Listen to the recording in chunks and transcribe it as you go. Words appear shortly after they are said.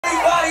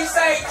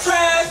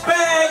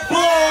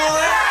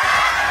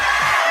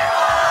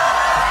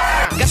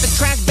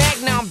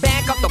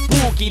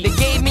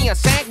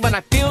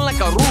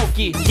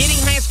it. Getting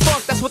high as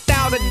fuck, that's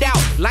without a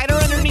doubt. Lighter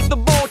underneath the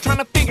bowl, trying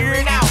to figure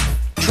it out.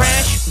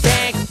 Trash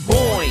bag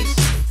boys.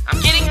 I'm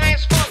getting high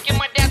as fuck in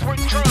my dad's work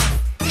truck.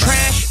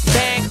 Trash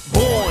bag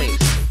boys.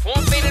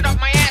 One faded off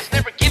my ass,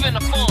 never given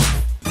a fuck.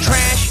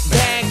 Trash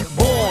bag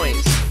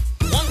boys.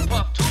 1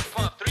 puff, 2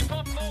 puff, 3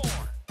 puff,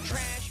 4.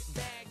 Trash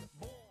bag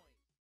boys.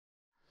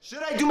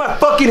 Should I do my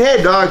fucking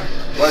head, dog?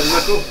 Why is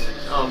it cool?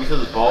 Oh,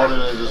 because it's bald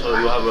and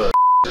you'll have a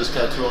this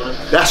tattoo on it.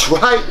 That's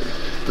right.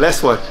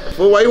 Last one.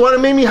 Well, why you want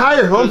to make me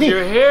higher, homie?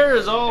 Your hair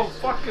is all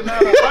fucking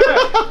out of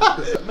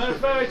whack. Matter of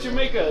fact,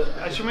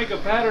 I should make a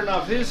pattern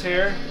of his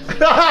hair.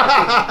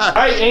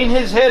 Right? Ain't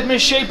his head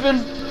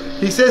misshapen?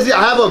 He says I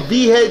have a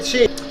V head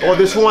shape. Oh,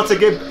 this one wants to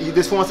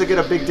get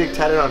a big dick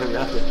tatted on him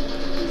after.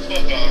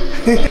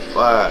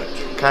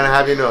 Kind of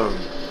have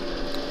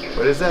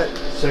what is that?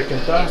 Second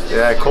thought.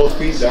 Yeah, cold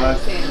feet, dog.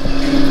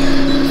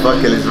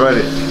 Fuck it, let's run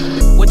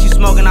it. What you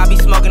smoking? I be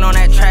smoking on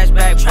that trash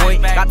bag, boy.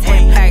 Got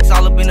 10 packs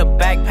all up in the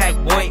backpack,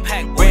 boy.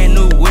 Brand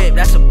new whip,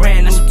 that's a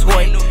brand new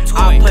toy.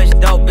 I push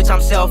dope, bitch,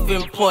 I'm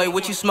self-employed.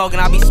 What you smoking?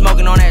 I be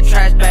smoking on that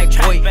trash bag,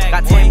 boy.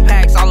 Got 10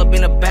 packs all up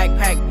in the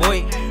backpack,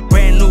 boy.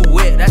 Brand new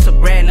whip, that's a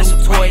brand new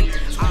toy.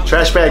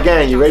 Trash bag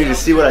gang, you ready to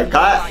see what I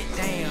got?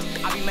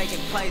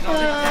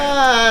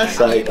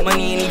 Psych.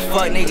 Money and these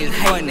fuck niggas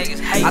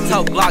hating. I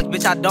talk blocks,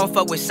 bitch, I don't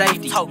fuck with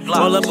safety.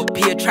 Roll up a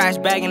pea trash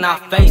bag and I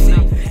face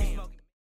it.